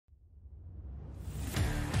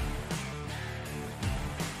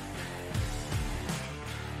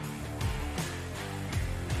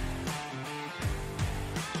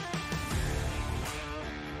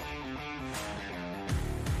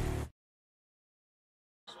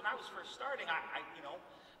When I was first starting,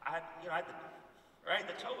 right,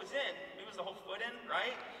 the toe was in, it was the whole foot in,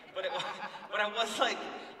 right? But I was like,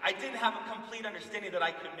 I didn't have a complete understanding that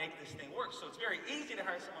I could make this thing work. So it's very easy to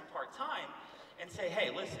hire someone part-time and say, hey,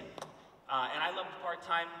 listen, and I love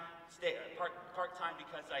part-time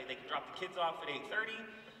because they can drop the kids off at 8:30,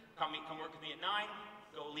 come work with me at 9,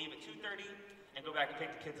 go leave at 2:30, and go back and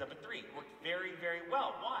pick the kids up at 3. It worked very, very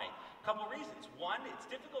well. Why? A couple reasons. One, it's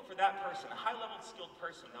difficult for that person, a high-level skilled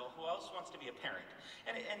person, though, who else wants to be a parent.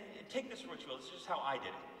 And take this for what you will. This is just how I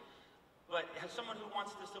did it. But as someone who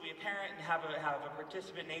wants to still be a parent and have a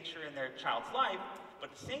participant nature in their child's life, but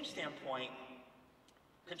at the same standpoint,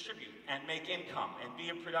 contribute and make income and be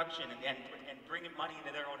in production and bring in money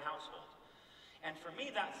into their own household. And for me,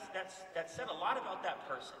 that said a lot about that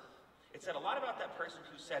person. It said a lot about that person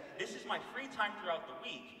who said, this is my free time throughout the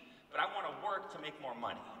week, but I want to work to make more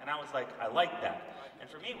money. And I was like, I like that.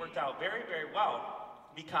 And for me, it worked out very, very well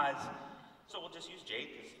because, so we'll just use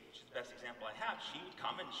Jade because she's the best example I have. She would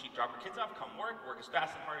come and she'd drop her kids off, come work as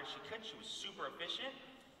fast and hard as she could. She was super efficient.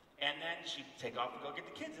 And then she'd take off and go get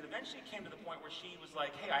the kids. And eventually it came to the point where she was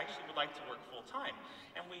like, hey, I actually would like to work full time.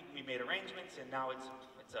 And we made arrangements, and now it's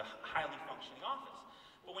a highly functioning office.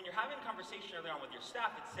 But when you're having a conversation early on with your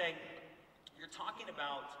staff, it's saying, you're talking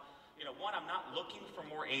about, one, I'm not looking for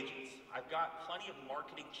more agents. I've got plenty of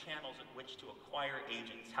marketing channels at which to acquire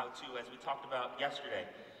agents. How to, as we talked about yesterday,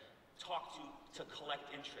 talk to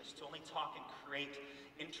collect interest, to only talk and create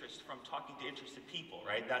interest from talking to interested people,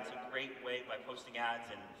 right? That's a great way by posting ads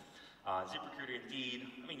and ZipRecruiter, Indeed.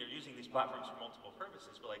 I mean, you're using these platforms for multiple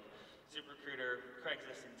purposes, but like ZipRecruiter,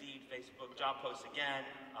 Craigslist, Indeed, Facebook, job posts again,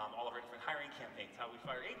 all of our different hiring campaigns, how we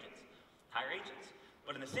hire agents.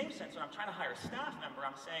 But in the same sense, when I'm trying to hire a staff member,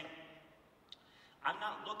 I'm saying, I'm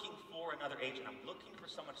not looking for another agent. I'm looking for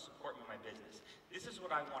someone to support me in my business. This is what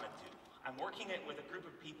I want to do. I'm working with a group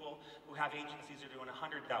of people who have agencies that are doing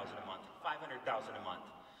 $100,000 a month, $500,000 a month,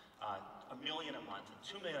 $1 million a month,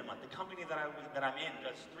 $2 million a month. The company that I'm in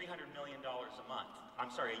does $300 million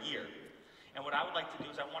a year. And what I would like to do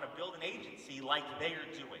is I want to build an agency like they are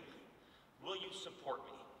doing. Will you support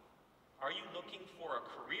me? Are you looking for a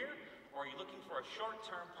career? Or are you looking for a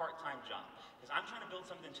short-term, part-time job? Because I'm trying to build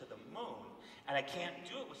something to the moon, and I can't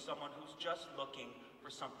do it with someone who's just looking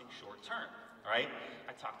for something short-term, right?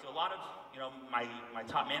 I talk to a lot of, my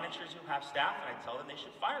top managers who have staff, and I tell them they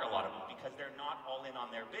should fire a lot of them because they're not all in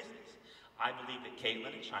on their business. I believe that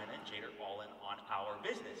Caitlin and China and Jade are all in on our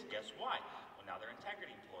business. Guess why? Well, now they're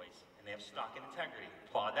integrity employees, and they have stock in integrity.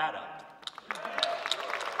 Applaud that up.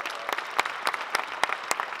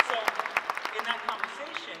 So, in that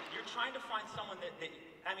conversation, you're trying to find someone and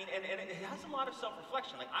it has a lot of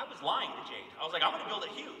self-reflection. Like, I was lying to Jade. I was like, I'm going to build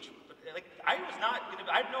it huge. But, I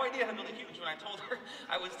had no idea how to build it huge when I told her,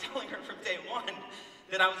 I was telling her from day one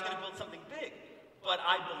that I was going to build something big. But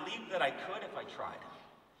I believed that I could if I tried.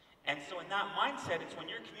 And so in that mindset, it's when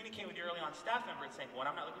you're communicating with your early on staff member and saying, one,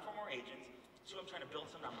 I'm not looking for more agents. Two, I'm trying to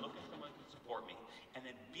build something. I'm looking for someone who can support me. And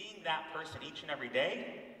then being that person each and every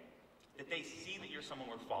day, that they see that you're someone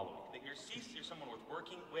worth following, that you're someone worth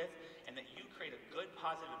working with, and that you create a good,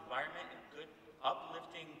 positive environment and good,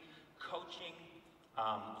 uplifting, coaching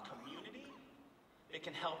community that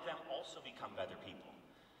can help them also become better people.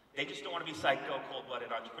 They just don't want to be psycho,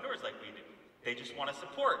 cold-blooded entrepreneurs like we do. They just want to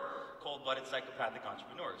support cold-blooded, psychopathic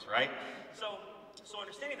entrepreneurs, right? So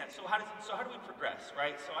understanding that. So how do we progress,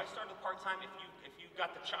 right? So I started part-time. If you've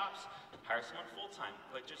got the chops, hire someone full-time.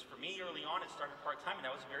 But just for me, early on, it started part-time, and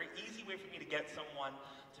that was a very easy way for me to get someone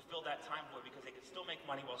to fill that time void because they could still make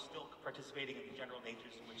money while still participating in the general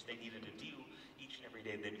natures in which they needed to do each and every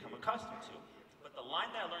day they become accustomed to. But the line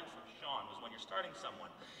that I learned from Sean was when you're starting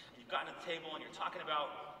someone, and you've gotten to the table and you're talking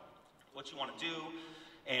about what you want to do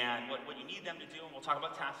and what you need them to do, and we'll talk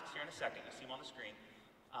about tasks here in a second. You see them on the screen.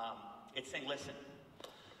 It's saying, listen,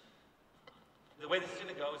 the way this is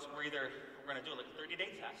going to go is we're going to do like a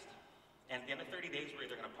 30-day test. And at the end of 30 days, we're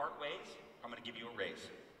either going to part ways, or I'm going to give you a raise.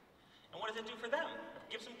 And what does it do for them? It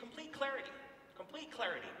gives them complete clarity.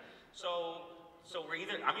 So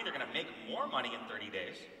I'm either going to make more money in 30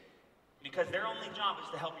 days, because their only job is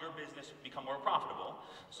to help your business become more profitable.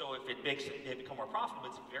 So if it makes it become more profitable,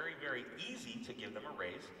 it's very, very easy to give them a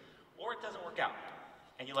raise, or it doesn't work out,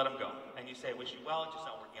 and you let them go. And you say, wish you well, it's just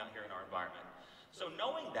not working out here in our environment. So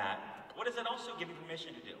knowing that, what does it also give you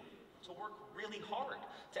permission to do? To work really hard,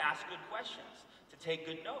 to ask good questions, to take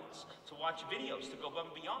good notes, to watch videos, to go above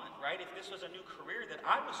and beyond, right? If this was a new career that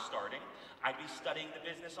I was starting, I'd be studying the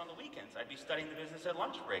business on the weekends. I'd be studying the business at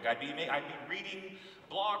lunch break. I'd be reading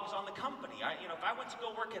blogs on the company. If I went to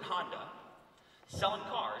go work at Honda, selling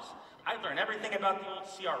cars, I learned everything about the old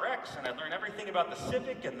CRX, and I learned everything about the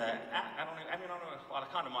Civic and the, I don't know a lot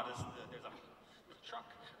of Honda models. There's a truck,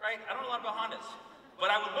 right? I don't know a lot about Hondas,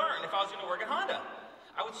 but I would learn if I was going to work at Honda.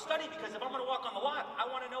 I would study because if I'm going to walk on the lot, I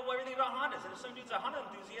want to know everything about Hondas. And if some dude's a Honda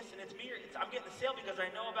enthusiast and it's me, or I'm getting the sale because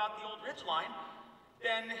I know about the old Ridgeline,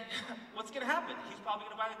 then what's going to happen? He's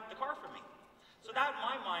probably going to buy the car from me. So that, in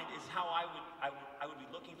my mind, is how I would be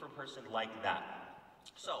looking for a person like that.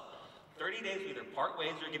 So 30 days, we either part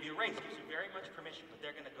ways or give you a raise. Gives you very much permission, but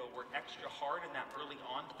they're going to go work extra hard in that early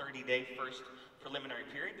on 30-day first preliminary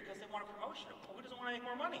period because they want a promotion. Who doesn't want to make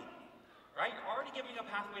more money? Right? You're already giving a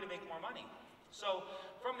pathway to make more money. So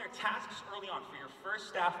from their tasks early on for your first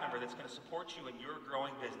staff member that's going to support you in your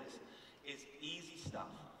growing business is easy stuff.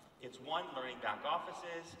 It's one, learning back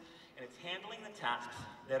offices, and it's handling the tasks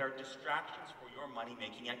that are distractions for your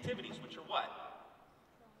money-making activities, which are what?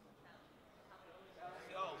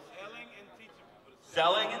 Selling and teaching.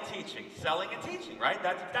 Selling and teaching. Selling and teaching, right?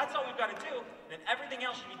 That's all we've got to do. Then everything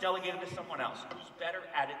else should be delegated to someone else who's better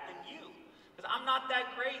at it than you. Because I'm not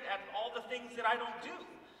that great at all the things that I don't do.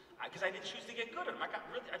 Because I didn't choose to get good at them.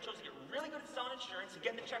 I chose to get really good at selling insurance and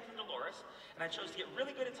getting the check from Dolores, and I chose to get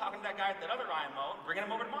really good at talking to that guy at that other IMO and bringing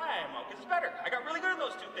him over to my IMO, because it's better. I got really good at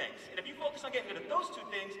those two things. And if you focus on getting good at those two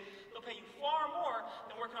things, they'll pay you far more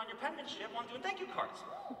than working on your penmanship on doing thank you cards.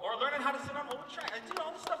 Or learning how to sit on old track. I do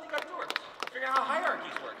all the stuff you gotta do. Figure out how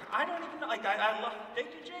hierarchies work. I don't even know, I love,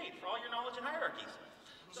 thank you, Jade, for all your knowledge in hierarchies.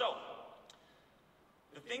 So,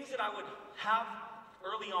 the things that I would have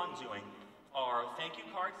early on doing are thank you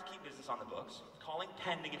cards to keep business on the books, calling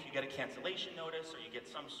pending if you get a cancellation notice or you get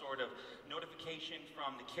some sort of notification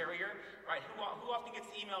from the carrier, right? Who often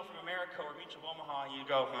gets the email from America or Mutual of Omaha and you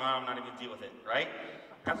go, oh, I'm not even going to deal with it, right?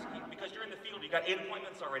 That's because you're in the field, you got 8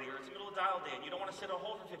 appointments already, or it's the middle of dial day and you don't want to sit on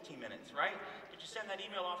hold for 15 minutes, right? But you send that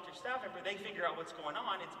email off to your staff member, they figure out what's going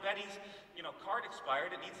on. It's Betty's, card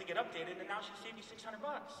expired, it needs to get updated, and now she saved you $600.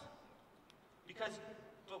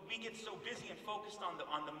 But we get so busy and focused on the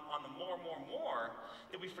more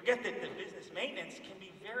that we forget that the business maintenance can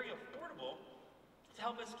be very affordable to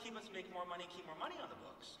help us keep us make more money, keep more money on the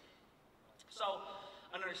books. So,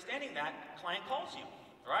 understanding that, client calls you,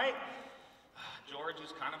 right? George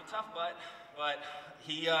is kind of a tough butt, but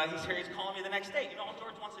he's here. He's calling me the next day. All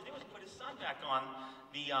George wants to do is put his son back on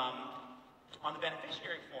the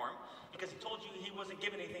beneficiary form. Because he told you he wasn't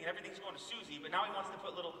giving anything and everything's going to Susie, but now he wants to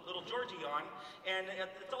put little Georgie on, and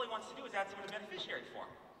that's all he wants to do is add someone to the beneficiary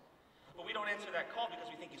form. But we don't answer that call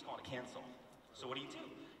because we think he's calling to cancel. So what do?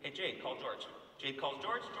 Hey, Jade, call George. Jade calls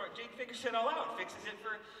George. Jade figures it all out, fixes it.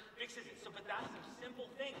 So, but that's some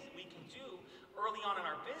simple things that we can do early on in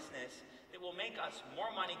our business that will make us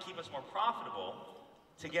more money, keep us more profitable,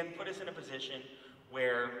 to again put us in a position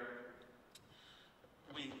where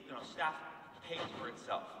staff pays for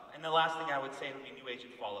itself. And the last thing I would say would be new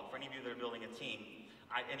agent follow-up. For any of you that are building a team,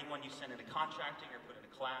 anyone you send into contracting or put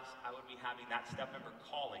into class, I would be having that step member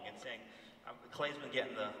calling and saying, Clay's been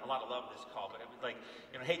getting a lot of love this call, but it was like,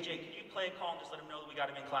 hey Jake, can you play a call and just let him know that we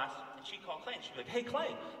got him in class? And she'd call Clay and she'd be like, hey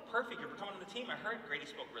Clay, perfect, you're coming on the team. I heard Grady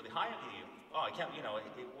spoke really high of you. Oh, I can't,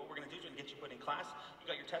 what we're gonna do is we're gonna get you put in class.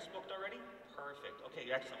 You got your test booked already? Perfect,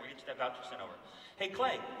 okay, excellent, we're gonna get you that voucher sent over. Hey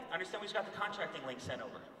Clay, I understand we just got the contracting link sent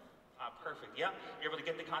over. Perfect, yeah. You're able to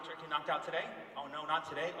get the contracting knocked out today? Oh no, not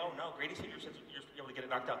today. Oh no, Grady said you're able to get it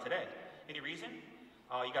knocked out today. Any reason?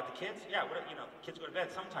 You got the kids? Yeah, kids go to bed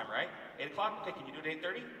sometime, right? 8 o'clock? Okay, can you do it at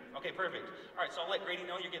 8:30? Okay, perfect. All right, so I'll let Grady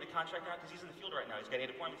know you're getting the contract out because he's in the field right now. He's got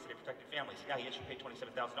 8 appointments today protecting families. Yeah, he actually paid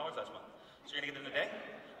 $27,000 last month. So you're gonna get it in a day?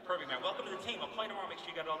 Perfect, man. Welcome to the team. I'll call you tomorrow, make sure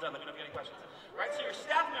you got it all done. Let me know if you got any questions. All right, so your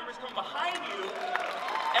staff members come behind you,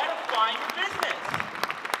 edifying your business.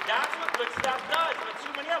 That's what good staff does, but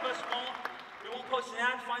too many of us won't post an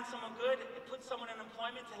ad, find someone good, put someone in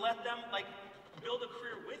employment to let them build a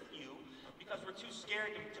career with you because we're too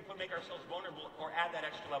scared to make ourselves vulnerable or add that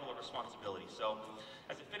extra level of responsibility. So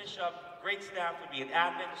as a finish up, great staff would be an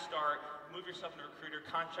admin to start, move yourself into recruiter,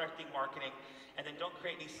 contracting, marketing, and then don't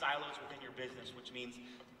create any silos within your business, which means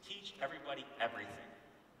teach everybody everything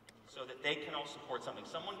so that they can all support something.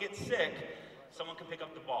 Someone gets sick, someone can pick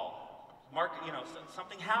up the ball.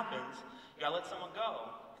 Something happens, you gotta let someone go.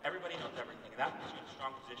 Everybody knows everything. That puts you in a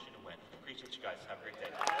strong position to win. Appreciate you guys. Have a great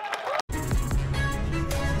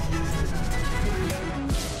day.